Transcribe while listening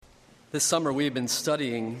This summer we've been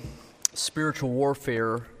studying spiritual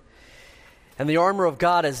warfare and the armor of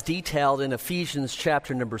God as detailed in Ephesians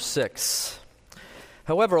chapter number 6.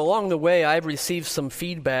 However, along the way I've received some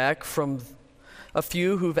feedback from a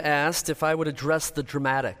few who've asked if I would address the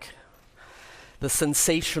dramatic, the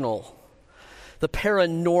sensational, the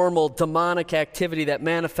paranormal, demonic activity that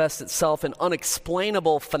manifests itself in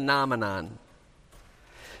unexplainable phenomenon.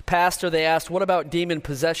 Pastor, they asked, what about demon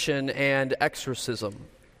possession and exorcism?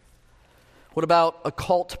 What about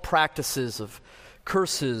occult practices of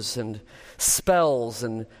curses and spells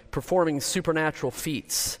and performing supernatural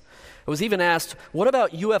feats? I was even asked, what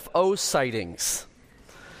about UFO sightings?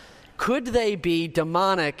 Could they be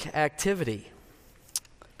demonic activity?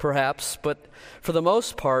 Perhaps, but for the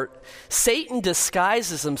most part, Satan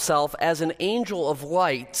disguises himself as an angel of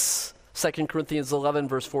light. 2 Corinthians 11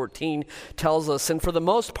 verse 14 tells us, and for the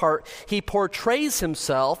most part, he portrays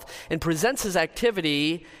himself and presents his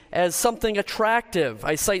activity as something attractive.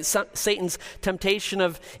 I cite Satan's temptation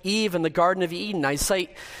of Eve in the Garden of Eden. I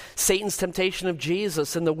cite Satan's temptation of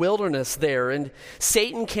Jesus in the wilderness there. And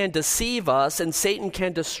Satan can deceive us and Satan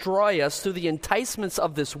can destroy us through the enticements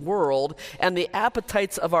of this world and the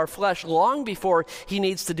appetites of our flesh long before he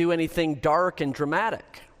needs to do anything dark and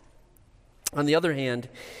dramatic. On the other hand,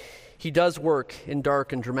 he does work in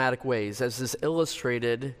dark and dramatic ways, as is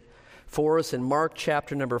illustrated for us in Mark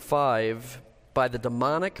chapter number 5 by the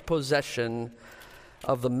demonic possession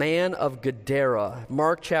of the man of Gadara.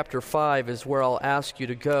 Mark chapter 5 is where I'll ask you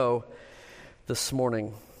to go this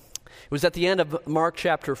morning. It was at the end of Mark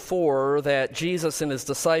chapter 4 that Jesus and his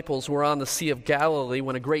disciples were on the Sea of Galilee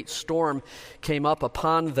when a great storm came up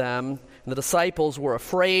upon them, and the disciples were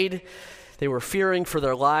afraid. They were fearing for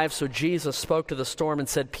their lives, so Jesus spoke to the storm and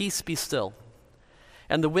said, "Peace, be still."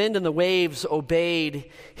 And the wind and the waves obeyed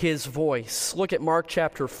his voice. Look at Mark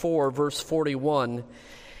chapter 4, verse 41.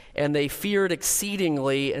 And they feared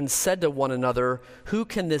exceedingly and said to one another, "Who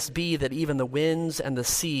can this be that even the winds and the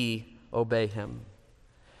sea obey him?"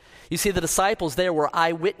 You see, the disciples there were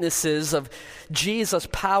eyewitnesses of Jesus'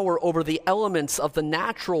 power over the elements of the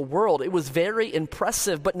natural world. It was very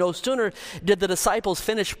impressive, but no sooner did the disciples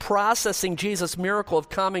finish processing Jesus' miracle of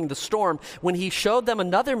calming the storm when he showed them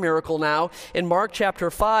another miracle now in Mark chapter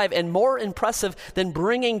 5, and more impressive than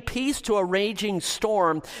bringing peace to a raging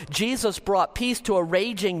storm, Jesus brought peace to a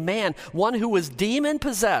raging man, one who was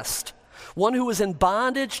demon-possessed, one who was in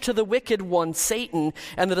bondage to the wicked one, Satan,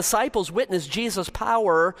 and the disciples witnessed Jesus'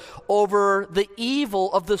 power over the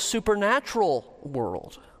evil of the supernatural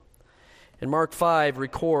world. And Mark 5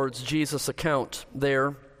 records Jesus' account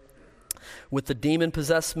there with the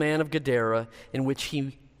demon-possessed man of Gadara, in which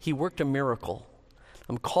he worked a miracle.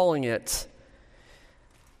 I'm calling it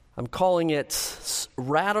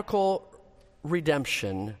radical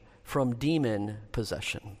redemption from demon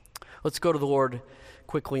possession. Let's go to the Lord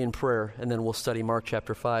quickly in prayer, and then we'll study Mark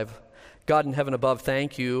chapter 5. God in heaven above,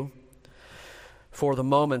 thank you for the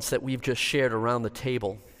moments that we've just shared around the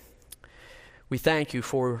table. We thank you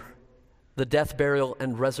for the death, burial,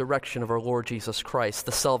 and resurrection of our Lord Jesus Christ,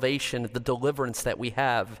 the salvation, the deliverance that we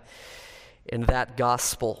have in that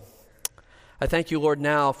gospel. I thank you, Lord,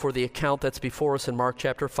 now for the account that's before us in Mark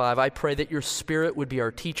chapter 5. I pray that your Spirit would be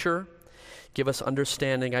our teacher. Give us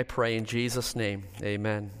understanding, I pray, in Jesus' name.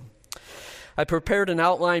 Amen. I prepared an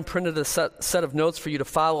outline, printed a set of notes for you to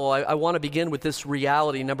follow. I want to begin with this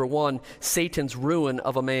reality. Number one, Satan's ruin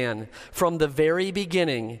of a man. From the very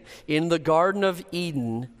beginning, in the Garden of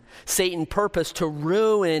Eden, Satan purposed to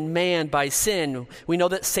ruin man by sin. We know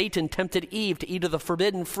that Satan tempted Eve to eat of the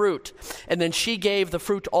forbidden fruit, and then she gave the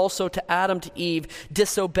fruit also to Adam, to Eve,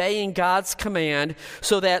 disobeying God's command,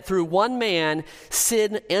 so that through one man,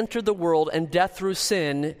 sin entered the world, and death through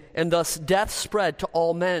sin, and thus death spread to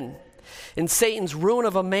all men. And Satan's ruin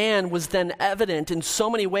of a man was then evident in so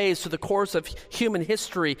many ways through the course of human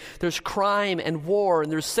history. There's crime and war,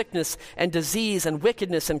 and there's sickness and disease and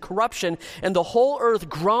wickedness and corruption, and the whole earth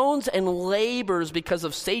groans and labors because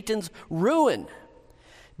of Satan's ruin,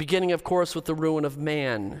 beginning, of course, with the ruin of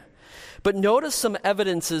man. But notice some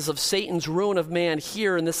evidences of Satan's ruin of man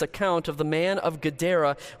here in this account of the man of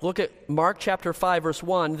Gadara. Look at Mark chapter 5, verse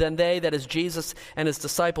 1. Then they, that is Jesus and his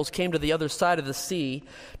disciples, came to the other side of the sea,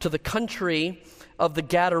 to the country of the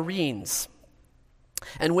Gadarenes.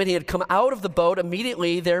 And when he had come out of the boat,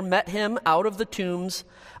 immediately there met him out of the tombs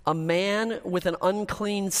a man with an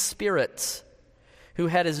unclean spirit, who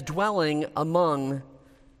had his dwelling among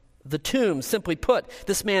The tombs, simply put,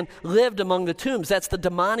 this man lived among the tombs. That's the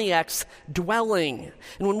demoniac's dwelling.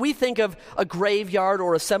 And when we think of a graveyard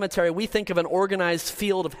or a cemetery, we think of an organized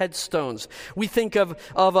field of headstones. We think of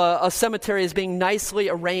a cemetery as being nicely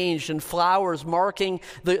arranged and flowers marking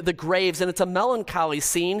the graves. And it's a melancholy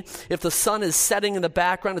scene. If the sun is setting in the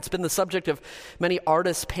background, it's been the subject of many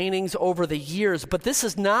artists' paintings over the years. But this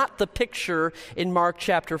is not the picture in Mark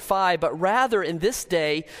chapter 5, but rather in this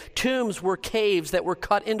day, tombs were caves that were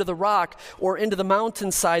cut into the rock or into the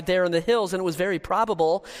mountainside there in the hills, and it was very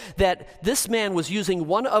probable that this man was using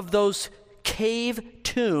one of those cave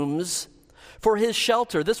tombs for his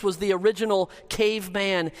shelter. This was the original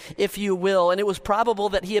caveman, if you will, and it was probable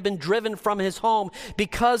that he had been driven from his home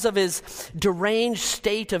because of his deranged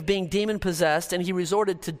state of being demon-possessed, and he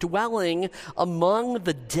resorted to dwelling among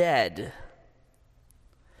the dead.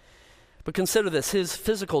 But consider this, his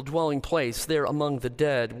physical dwelling place there among the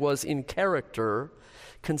dead was in character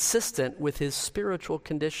consistent with his spiritual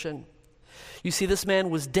condition. You see, this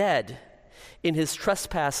man was dead in his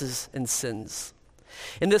trespasses and sins.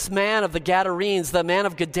 And this man of the Gadarenes, the man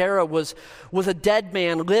of Gadara, was a dead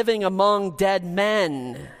man living among dead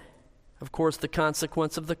men. Of course, the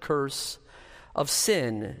consequence of the curse of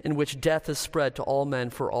sin, in which death is spread to all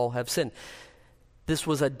men, for all have sinned. This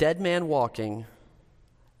was a dead man walking,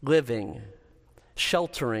 living,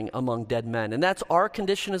 sheltering among dead men. And that's our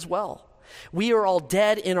condition as well. We are all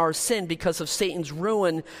dead in our sin because of Satan's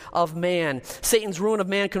ruin of man. Satan's ruin of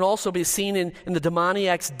man can also be seen in the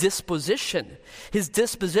demoniac's disposition. His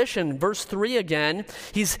disposition, verse 3 again,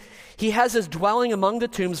 he has his dwelling among the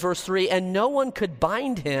tombs, verse 3, and no one could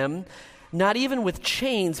bind him, not even with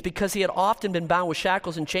chains, because he had often been bound with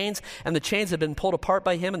shackles and chains, and the chains had been pulled apart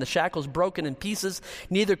by him and the shackles broken in pieces.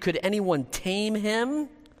 Neither could anyone tame him.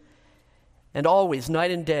 And always,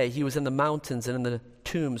 night and day, he was in the mountains and in the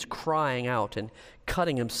tombs crying out and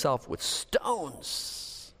cutting himself with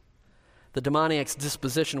stones. The demoniac's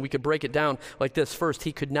disposition, we could break it down like this. First,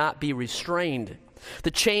 he could not be restrained.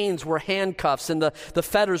 The chains were handcuffs, and the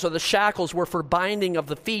fetters or the shackles were for binding of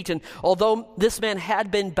the feet. And although this man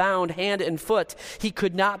had been bound hand and foot, he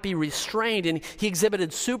could not be restrained, and he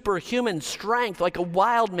exhibited superhuman strength like a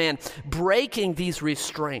wild man, breaking these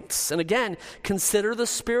restraints. And again, consider the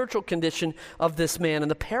spiritual condition of this man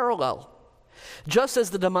and the parallel. Just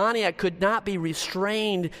as the demoniac could not be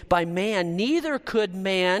restrained by man, neither could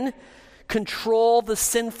man control the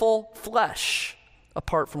sinful flesh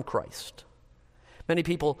apart from Christ. Many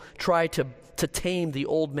people try to tame the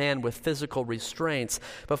old man with physical restraints,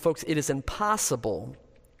 but folks, it is impossible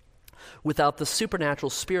without the supernatural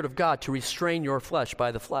Spirit of God to restrain your flesh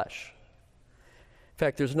by the flesh. In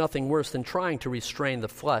fact, there's nothing worse than trying to restrain the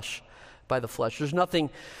flesh by the flesh. There's nothing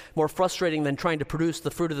more frustrating than trying to produce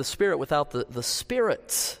the fruit of the Spirit without the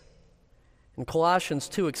Spirit. And Colossians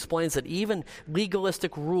 2 explains that even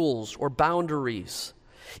legalistic rules or boundaries,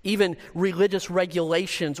 even religious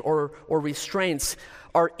regulations or restraints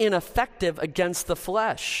are ineffective against the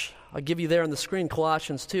flesh. I'll give you there on the screen,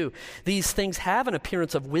 Colossians 2. These things have an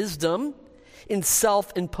appearance of wisdom in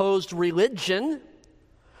self-imposed religion,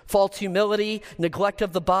 false humility, neglect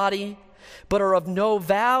of the body, but are of no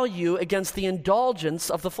value against the indulgence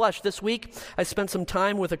of the flesh. This week, I spent some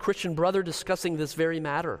time with a Christian brother discussing this very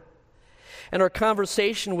matter. And our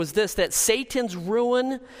conversation was this, that Satan's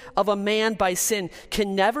ruin of a man by sin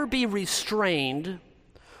can never be restrained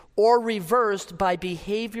or reversed by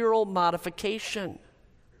behavioral modification.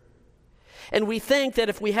 And we think that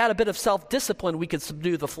if we had a bit of self-discipline, we could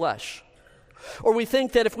subdue the flesh. Or we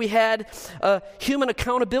think that if we had a human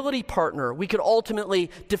accountability partner, we could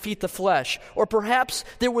ultimately defeat the flesh. Or perhaps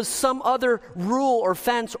there was some other rule or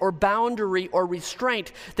fence or boundary or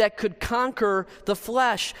restraint that could conquer the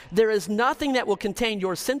flesh. There is nothing that will contain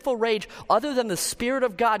your sinful rage other than the Spirit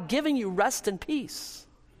of God giving you rest and peace.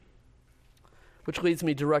 Which leads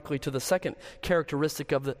me directly to the second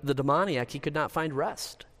characteristic of the demoniac. He could not find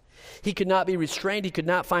rest. He could not be restrained. He could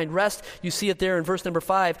not find rest. You see it there in verse number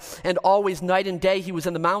 5. And always night and day he was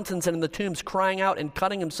in the mountains and in the tombs crying out and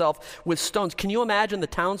cutting himself with stones. Can you imagine the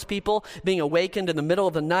townspeople being awakened in the middle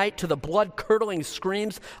of the night to the blood-curdling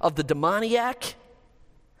screams of the demoniac?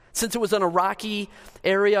 Since it was in a rocky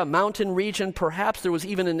area, a mountain region, perhaps there was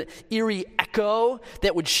even an eerie echo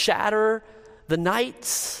that would shatter the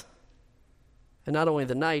nights. And not only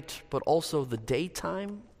the night, but also the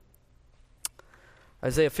daytime.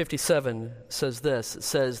 Isaiah 57 says this. It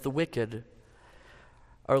says, the wicked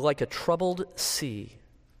are like a troubled sea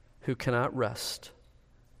who cannot rest.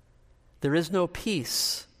 There is no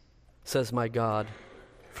peace, says my God,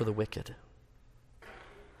 for the wicked.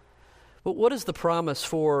 But what is the promise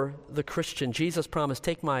for the Christian? Jesus promised,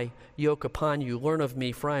 "Take my yoke upon you, learn of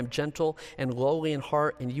me, for I am gentle and lowly in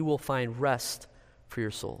heart, and you will find rest for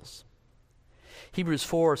your souls." Hebrews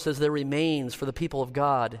 4 says there remains for the people of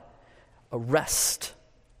God a rest.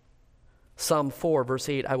 Psalm 4, verse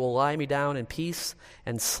 8, "I will lie me down in peace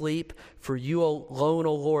and sleep, for you alone,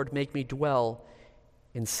 O Lord, make me dwell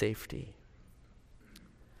in safety."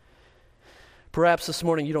 Perhaps this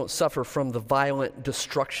morning you don't suffer from the violent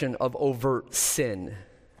destruction of overt sin,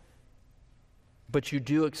 but you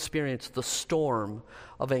do experience the storm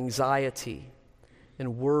of anxiety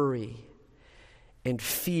and worry and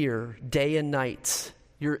fear day and night.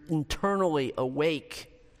 You're internally awake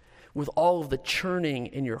with all of the churning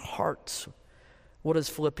in your hearts. What does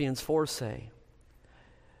Philippians 4 say?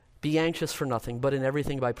 "Be anxious for nothing, but in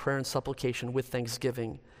everything by prayer and supplication with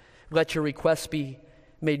thanksgiving. Let your requests be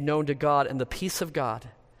made known to God, and the peace of God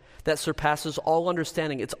that surpasses all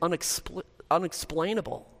understanding," it's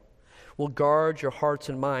unexplainable, "will guard your hearts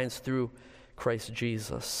and minds through Christ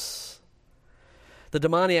Jesus." The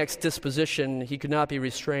demoniac's disposition, he could not be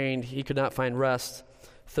restrained, he could not find rest.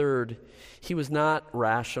 Third, he was not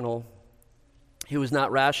rational. He was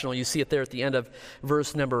not rational. You see it there at the end of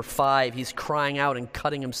verse number 5. He's crying out and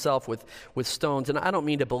cutting himself with stones. And I don't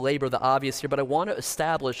mean to belabor the obvious here, but I want to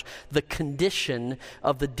establish the condition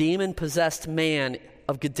of the demon-possessed man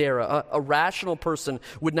of Gadara. A rational person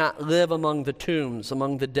would not live among the tombs,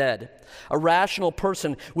 among the dead. A rational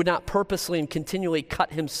person would not purposely and continually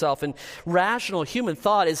cut himself. And rational human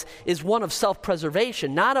thought is one of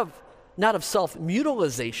self-preservation, not of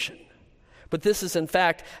self-mutilization. But this is, in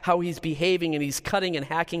fact, how he's behaving, and he's cutting and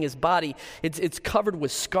hacking his body. It's covered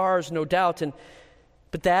with scars, no doubt.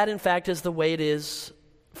 But that, in fact, is the way it is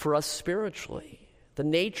for us spiritually. The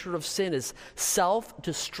nature of sin is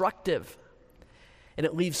self-destructive, and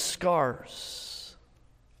it leaves scars.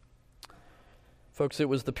 Folks, it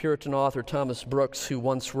was the Puritan author Thomas Brooks who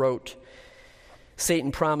once wrote,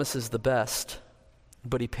 "Satan promises the best,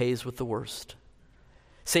 but he pays with the worst.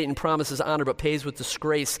 Satan promises honor, but pays with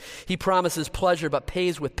disgrace. He promises pleasure, but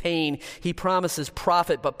pays with pain. He promises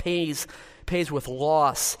profit, but pays with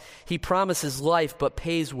loss. He promises life, but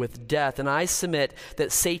pays with death." And I submit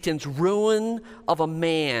that Satan's ruin of a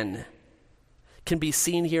man can be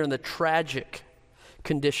seen here in the tragic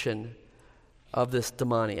condition of this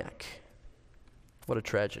demoniac. What a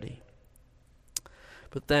tragedy.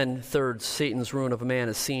 But then, third, Satan's ruin of a man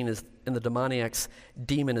is seen as in the demoniac's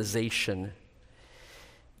demonization.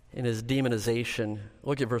 In his demonization,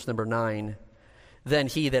 look at verse number 9. "Then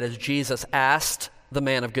he," that is Jesus, "asked the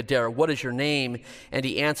man of Gadara, 'What is your name?' And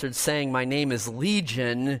he answered, saying, 'My name is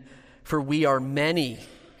Legion, for we are many.'"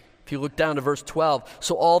 If you look down to verse 12,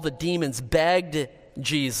 so all the demons begged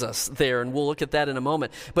Jesus there, and we'll look at that in a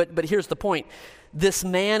moment. But here's the point. This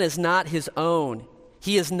man is not his own.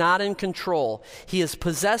 He is not in control. He is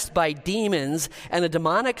possessed by demons, and a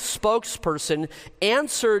demonic spokesperson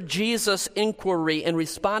answered Jesus' inquiry and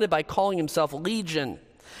responded by calling himself Legion.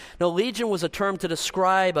 Now, legion was a term to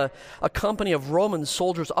describe a company of Roman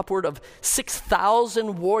soldiers. Upward of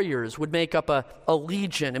 6,000 warriors would make up a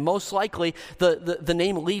legion. And most likely, the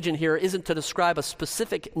name legion here isn't to describe a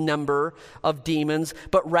specific number of demons,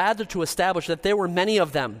 but rather to establish that there were many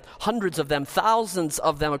of them, hundreds of them, thousands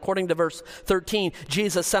of them. According to verse 13,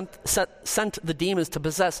 Jesus sent the demons to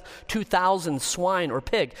possess 2,000 swine or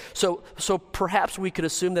pig. So perhaps we could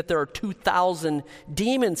assume that there are 2,000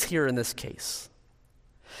 demons here in this case.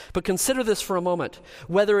 But consider this for a moment.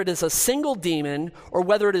 Whether it is a single demon, or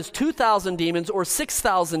whether it is 2,000 demons or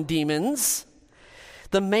 6,000 demons,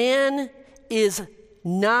 the man is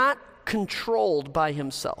not controlled by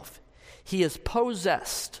himself. He is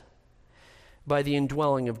possessed by the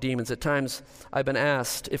indwelling of demons. At times, I've been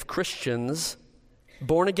asked if Christians,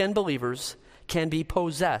 born-again believers, can be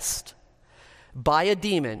possessed by a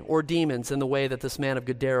demon or demons in the way that this man of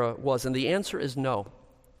Gadara was. And the answer is no.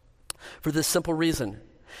 For this simple reason.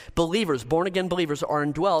 Believers, born-again believers, are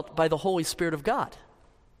indwelt by the Holy Spirit of God.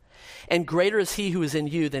 And greater is he who is in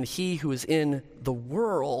you than he who is in the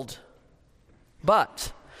world.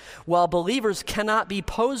 But while believers cannot be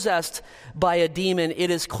possessed by a demon, it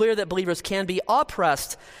is clear that believers can be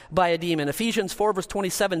oppressed by a demon. Ephesians 4 verse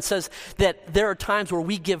 27 says that there are times where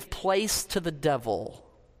we give place to the devil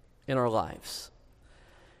in our lives.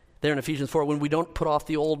 There in Ephesians 4, when we don't put off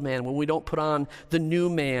the old man, when we don't put on the new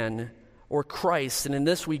man, or Christ, and in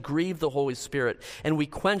this we grieve the Holy Spirit, and we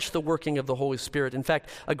quench the working of the Holy Spirit. In fact,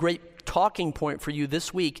 a great talking point for you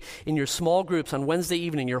this week in your small groups on Wednesday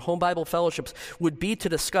evening, your home Bible fellowships, would be to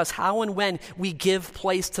discuss how and when we give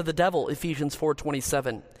place to the devil, Ephesians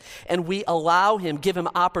 4:27. And we allow him, give him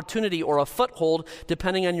opportunity or a foothold,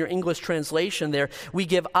 depending on your English translation there. We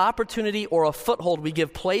give opportunity or a foothold. We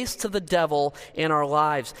give place to the devil in our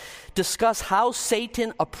lives. Discuss how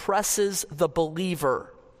Satan oppresses the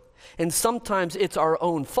believer. And sometimes it's our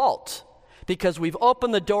own fault, because we've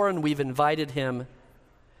opened the door and we've invited him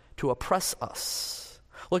to oppress us.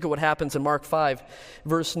 Look at what happens in Mark 5,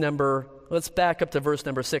 let's back up to verse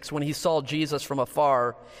number 6. When he saw Jesus from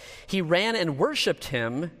afar, he ran and worshiped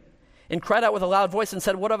him and cried out with a loud voice and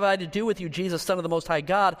said, "What have I to do with you, Jesus, Son of the Most High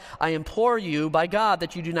God? I implore you by God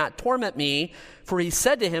that you do not torment me." For he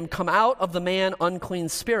said to him, "Come out of the man, unclean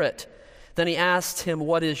spirit." Then he asked him,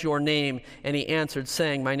 "What is your name?" And he answered,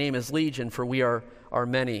 saying, "My name is Legion, for we are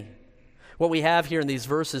many." What we have here in these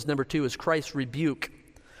verses, number 2, is Christ's rebuke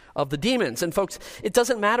of the demons. And folks, it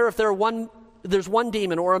doesn't matter if there's one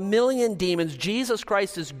demon or 1,000,000 demons. Jesus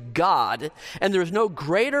Christ is God, and there's no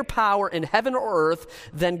greater power in heaven or earth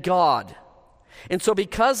than God. And so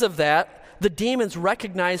because of that, the demons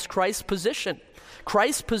recognize Christ's position.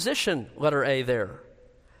 Christ's position, letter A there.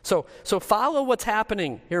 So follow what's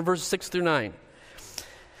happening here in verses 6 through 9.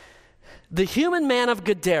 The human man of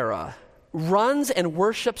Gadara runs and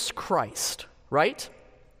worships Christ, right?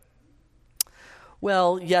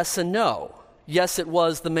 Well, yes and no. Yes, it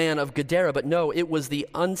was the man of Gadara, but no, it was the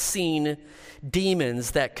unseen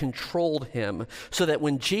demons that controlled him, so that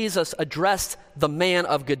when Jesus addressed the man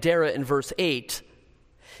of Gadara in verse 8,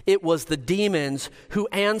 it was the demons who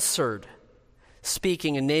answered,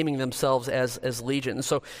 speaking and naming themselves as Legion. And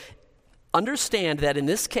so understand that in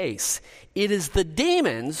this case, it is the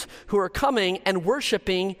demons who are coming and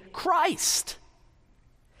worshiping Christ.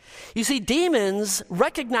 You see, demons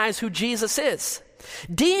recognize who Jesus is.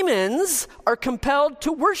 Demons are compelled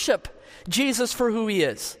to worship Jesus for who he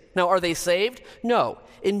is. Now, are they saved? No.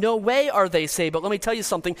 In no way are they saved. But let me tell you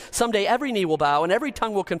something. Someday every knee will bow and every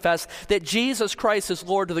tongue will confess that Jesus Christ is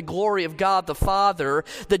Lord, to the glory of God the Father.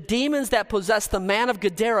 The demons that possessed the man of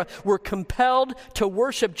Gadara were compelled to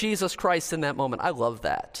worship Jesus Christ in that moment. I love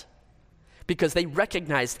that, because they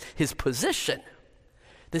recognized his position.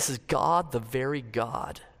 This is God, the very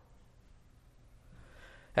God.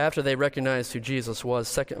 After they recognized who Jesus was,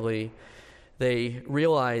 secondly, they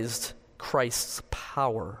realized Christ's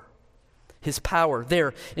power. His power.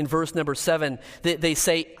 There in verse number 7, they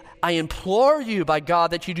say, "I implore you by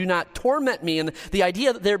God that you do not torment me." And the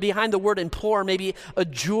idea there behind the word implore, maybe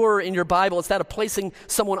adjure in your Bible, instead of placing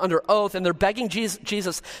someone under oath, and they're begging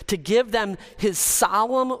Jesus to give them his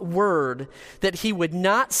solemn word that he would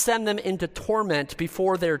not send them into torment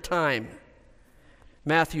before their time.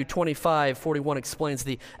 Matthew 25:41 explains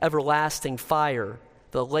the everlasting fire,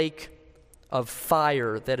 the lake of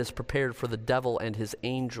fire that is prepared for the devil and his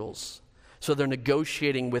angels. So they're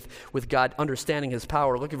negotiating with God, understanding his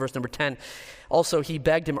power. Look at verse number 10. Also, he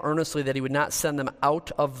begged him earnestly that he would not send them out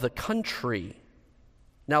of the country.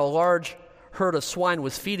 Now, a large herd of swine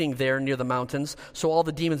was feeding there near the mountains, so all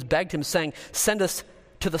the demons begged him, saying, "Send us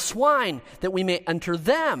to the swine, that we may enter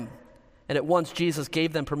them." And at once Jesus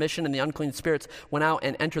gave them permission, and the unclean spirits went out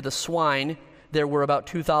and entered the swine. There were about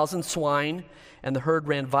 2,000 swine, and the herd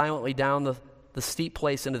ran violently down the steep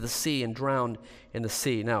place into the sea and drowned in the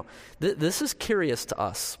sea. Now, this is curious to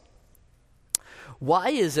us.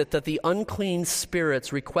 Why is it that the unclean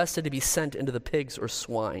spirits requested to be sent into the pigs or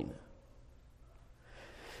swine?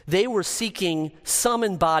 They were seeking some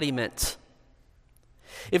embodiment.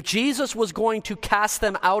 If Jesus was going to cast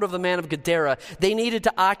them out of the man of Gadara, they needed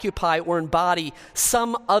to occupy or embody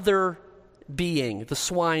some other being, the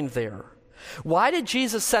swine there. Why did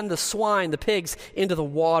Jesus send the swine, the pigs, into the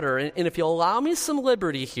water? And if you'll allow me some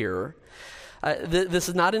liberty here, this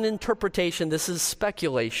is not an interpretation, this is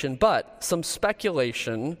speculation, but some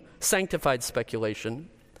speculation, sanctified speculation.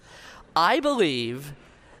 I believe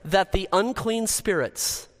that the unclean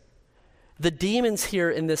spirits, the demons here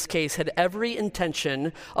in this case, had every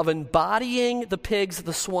intention of embodying the pigs,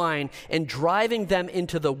 the swine, and driving them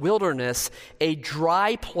into the wilderness, a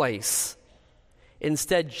dry place.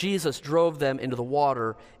 Instead, Jesus drove them into the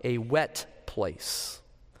water, a wet place.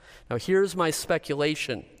 Now, here's my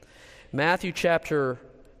speculation. Matthew chapter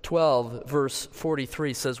 12, verse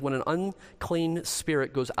 43 says, "When an unclean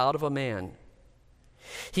spirit goes out of a man,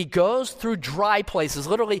 he goes through dry places,"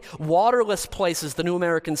 literally waterless places, the New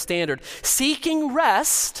American Standard, "seeking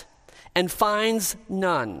rest and finds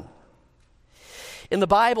none." In the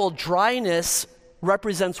Bible, dryness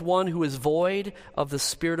represents one who is void of the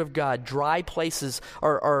Spirit of God. Dry places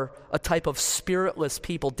are a type of spiritless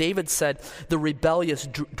people. David said, the rebellious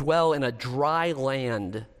dwell in a dry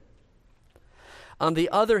land. On the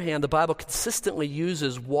other hand, the Bible consistently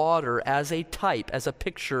uses water as a type, as a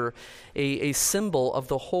picture, a symbol of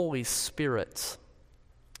the Holy Spirit.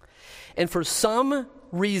 And for some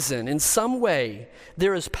reason, in some way,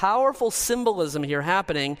 there is powerful symbolism here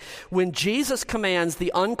happening when Jesus commands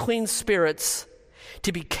the unclean spirits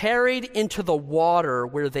to be carried into the water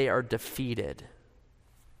where they are defeated.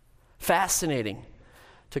 Fascinating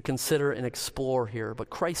to consider and explore here, but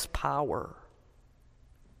Christ's power.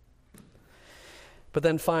 But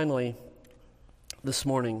then finally, this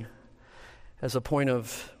morning, as a point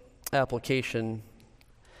of application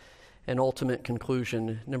and ultimate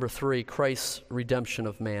conclusion, number 3, Christ's redemption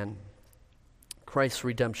of man. Christ's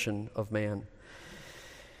redemption of man.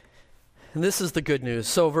 And this is the good news.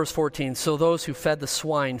 So verse 14, so those who fed the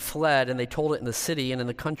swine fled, and they told it in the city and in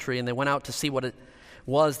the country, and they went out to see what it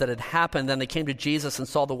was that had happened. Then they came to Jesus and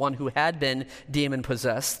saw the one who had been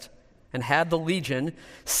demon-possessed and had the legion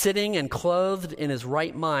sitting and clothed in his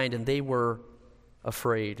right mind, and they were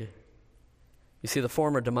afraid. You see, the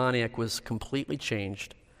former demoniac was completely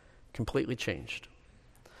changed. Completely changed.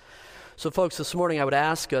 So folks, this morning I would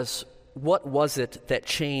ask us, what was it that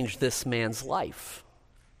changed this man's life?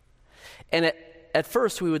 And at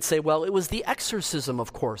first we would say, well, it was the exorcism,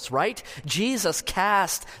 of course, right? Jesus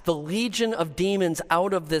cast the legion of demons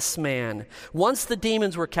out of this man. Once the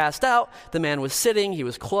demons were cast out, the man was sitting, he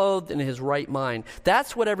was clothed in his right mind.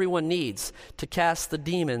 That's what everyone needs, to cast the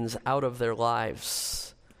demons out of their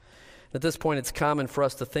lives. At this point, it's common for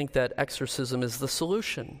us to think that exorcism is the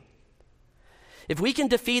solution. If we can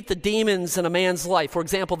defeat the demons in a man's life, for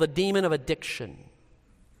example, the demon of addiction,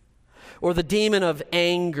 or the demon of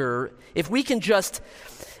anger, if we can just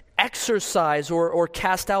exorcise or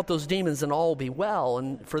cast out those demons, then all will be well.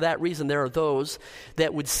 And for that reason, there are those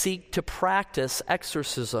that would seek to practice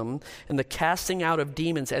exorcism and the casting out of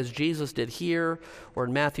demons as Jesus did here, or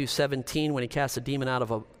in Matthew 17 when he cast a demon out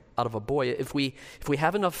of a boy. If we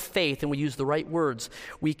have enough faith and we use the right words,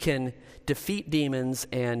 we can defeat demons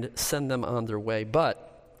and send them on their way. But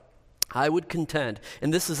I would contend,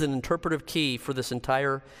 and this is an interpretive key for this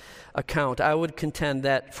entire account, I would contend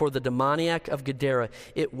that for the demoniac of Gadara,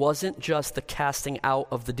 it wasn't just the casting out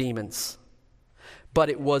of the demons, but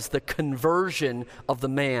it was the conversion of the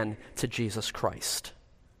man to Jesus Christ.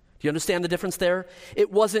 Do you understand the difference there?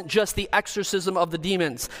 It wasn't just the exorcism of the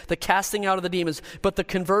demons, the casting out of the demons, but the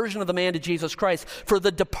conversion of the man to Jesus Christ. For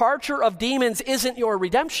the departure of demons isn't your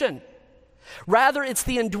redemption. Rather, it's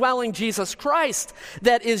the indwelling Jesus Christ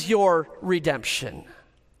that is your redemption.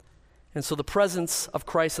 And so the presence of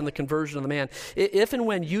Christ and the conversion of the man, if and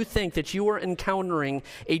when you think that you are encountering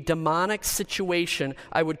a demonic situation,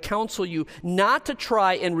 I would counsel you not to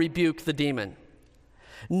try and rebuke the demon.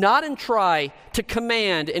 Not and try to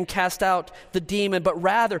command and cast out the demon, but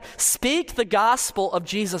rather speak the gospel of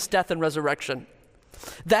Jesus' death and resurrection.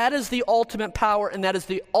 That is the ultimate power, and that is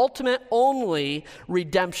the ultimate only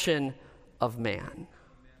redemption of man.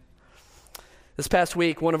 This past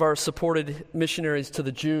week, one of our supported missionaries to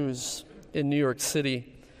the Jews in New York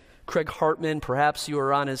City, Craig Hartman, perhaps you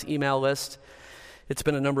are on his email list. It's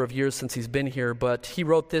been a number of years since he's been here, but he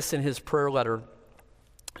wrote this in his prayer letter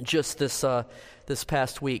just this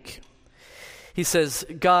past week. He says,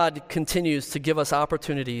 God continues to give us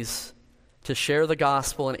opportunities to share the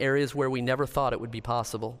gospel in areas where we never thought it would be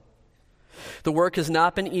possible. The work has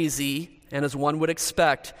not been easy, and as one would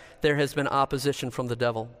expect, there has been opposition from the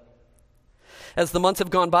devil. As the months have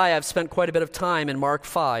gone by, I've spent quite a bit of time in Mark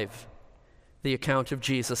 5, the account of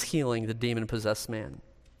Jesus healing the demon-possessed man.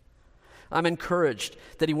 I'm encouraged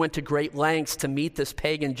that he went to great lengths to meet this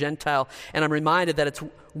pagan Gentile, and I'm reminded that it's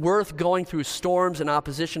worth going through storms and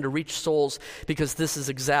opposition to reach souls, because this is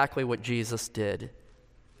exactly what Jesus did.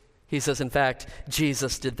 He says, in fact,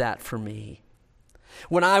 Jesus did that for me.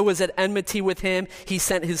 When I was at enmity with him, he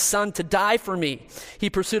sent his son to die for me. He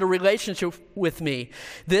pursued a relationship with me.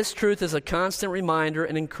 This truth is a constant reminder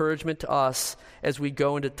and encouragement to us as we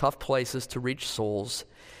go into tough places to reach souls.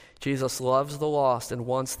 Jesus loves the lost and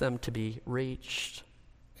wants them to be reached.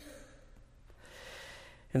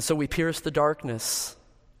 And so we pierce the darkness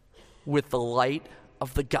with the light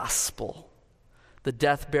of the gospel, the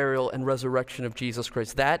death, burial, and resurrection of Jesus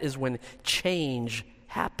Christ. That is when change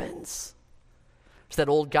happens. It's that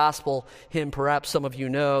old gospel hymn, perhaps some of you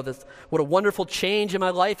know, that what a wonderful change in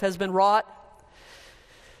my life has been wrought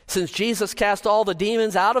since Jesus cast all the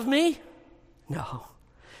demons out of me. No.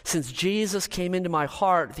 Since Jesus came into my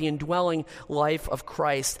heart, the indwelling life of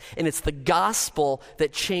Christ, and it's the gospel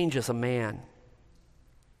that changes a man.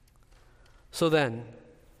 So then,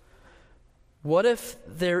 what if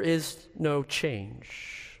there is no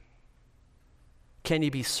change? Can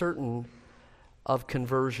you be certain of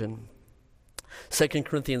conversion? 2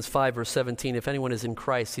 Corinthians 5, verse 17, if anyone is in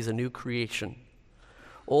Christ, he's a new creation.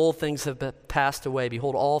 Old things have passed away.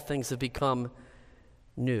 Behold, all things have become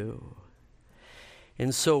new.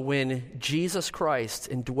 And so when Jesus Christ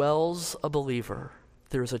indwells a believer,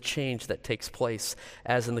 there's a change that takes place,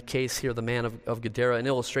 as in the case here, the man of Gadara. An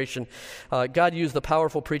illustration, God used the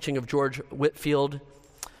powerful preaching of George Whitefield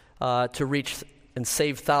to reach and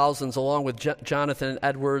save thousands, along with Jonathan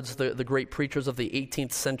Edwards, the great preachers of the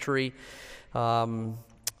 18th century.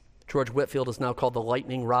 George Whitefield is now called the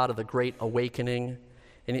lightning rod of the Great Awakening.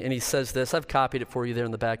 And he says this, I've copied it for you there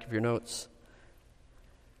in the back of your notes.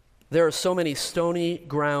 There are so many stony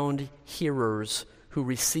ground hearers who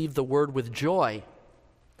receive the word with joy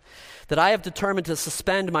that I have determined to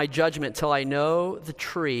suspend my judgment till I know the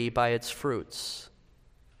tree by its fruits.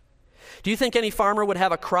 Do you think any farmer would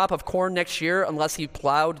have a crop of corn next year unless he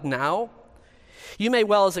plowed now? You may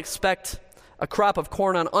well as expect a crop of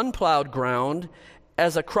corn on unplowed ground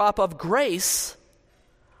as a crop of grace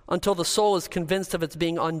until the soul is convinced of its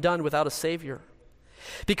being undone without a Savior.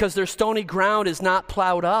 Because their stony ground is not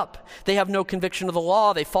plowed up. They have no conviction of the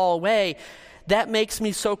law. They fall away. That makes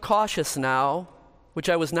me so cautious now, which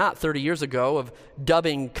I was not 30 years ago, of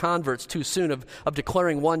dubbing converts too soon, of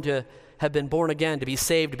declaring one to have been born again, to be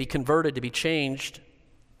saved, to be converted, to be changed.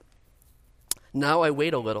 Now I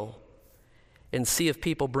wait a little and see if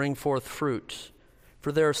people bring forth fruit.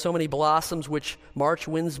 For there are so many blossoms which March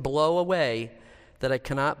winds blow away that I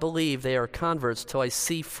cannot believe they are converts till I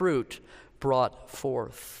see fruit brought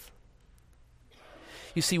forth.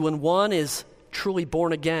 You see, when one is truly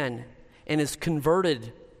born again and is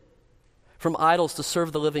converted from idols to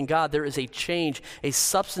serve the living God, there is a change, a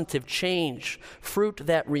substantive change, fruit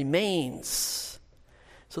that remains.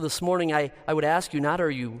 So this morning I would ask you, not are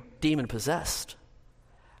you demon-possessed?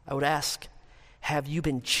 I would ask, have you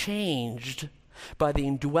been changed by the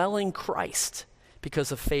indwelling Christ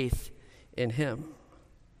because of faith in Him?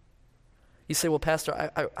 You say, well,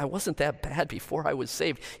 Pastor, I wasn't that bad before I was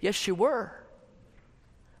saved. Yes, you were.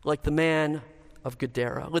 Like the man of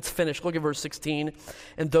Gadara. Let's finish. Look at verse 16.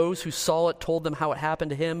 And those who saw it told them how it happened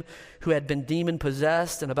to him who had been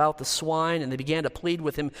demon-possessed and about the swine, and they began to plead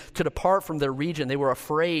with him to depart from their region. They were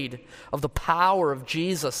afraid of the power of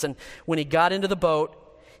Jesus. And when he got into the boat,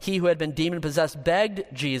 he who had been demon-possessed begged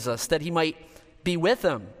Jesus that he might be with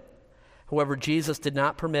him. However, Jesus did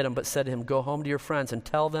not permit him, but said to him, go home to your friends and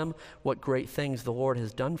tell them what great things the Lord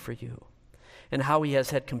has done for you and how he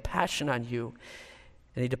has had compassion on you.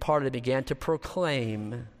 And he departed and began to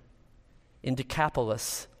proclaim in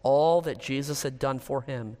Decapolis all that Jesus had done for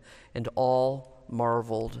him, and all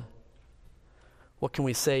marveled. What can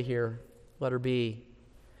we say here? Letter B.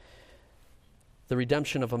 The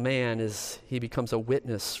redemption of a man is he becomes a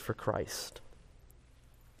witness for Christ.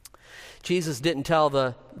 Jesus didn't tell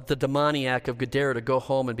the demoniac of Gadara to go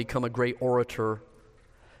home and become a great orator,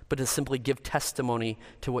 but to simply give testimony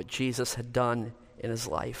to what Jesus had done in his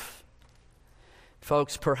life.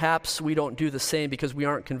 Folks, perhaps we don't do the same because we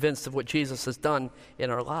aren't convinced of what Jesus has done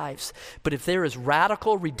in our lives. But if there is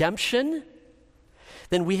radical redemption,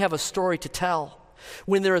 then we have a story to tell.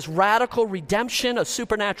 When there is radical redemption, a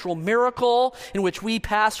supernatural miracle in which we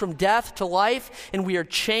pass from death to life and we are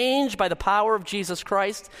changed by the power of Jesus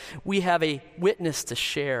Christ, we have a witness to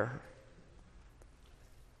share.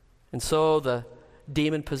 And so the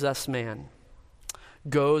demon-possessed man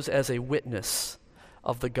goes as a witness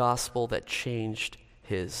of the gospel that changed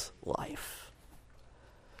his life.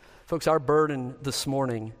 Folks, our burden this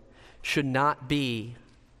morning should not be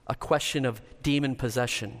a question of demon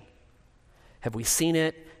possession. Have we seen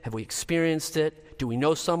it? Have we experienced it? Do we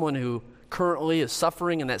know someone who currently is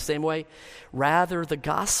suffering in that same way? Rather, the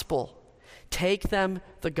gospel. Take them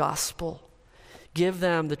the gospel. Give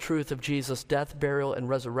them the truth of Jesus' death, burial, and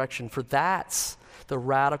resurrection, for that's the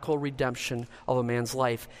radical redemption of a man's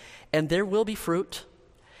life. And there will be fruit.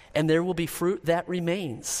 And there will be fruit that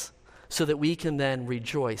remains so that we can then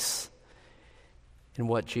rejoice in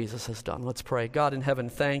what Jesus has done. Let's pray. God in heaven,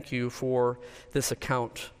 thank you for this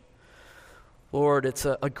account. Lord, it's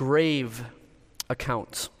a grave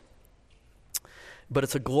account, but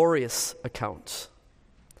it's a glorious account.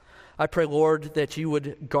 I pray, Lord, that you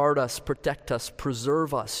would guard us, protect us,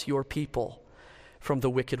 preserve us, your people, from the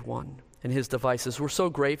wicked one and his devices. We're so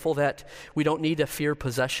grateful that we don't need to fear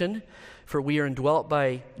possession, for we are indwelt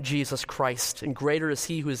by Jesus Christ, and greater is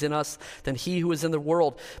he who is in us than he who is in the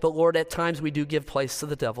world. But Lord, at times we do give place to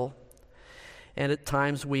the devil, and at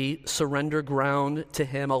times we surrender ground to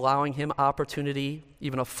him, allowing him opportunity,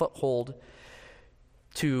 even a foothold,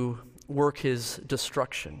 to work his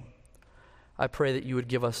destruction. I pray that you would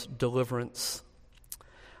give us deliverance.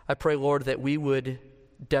 I pray, Lord, that we would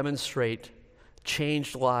demonstrate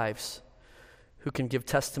changed lives who can give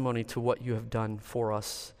testimony to what you have done for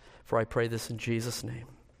us. For I pray this in Jesus' name.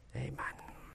 Amen.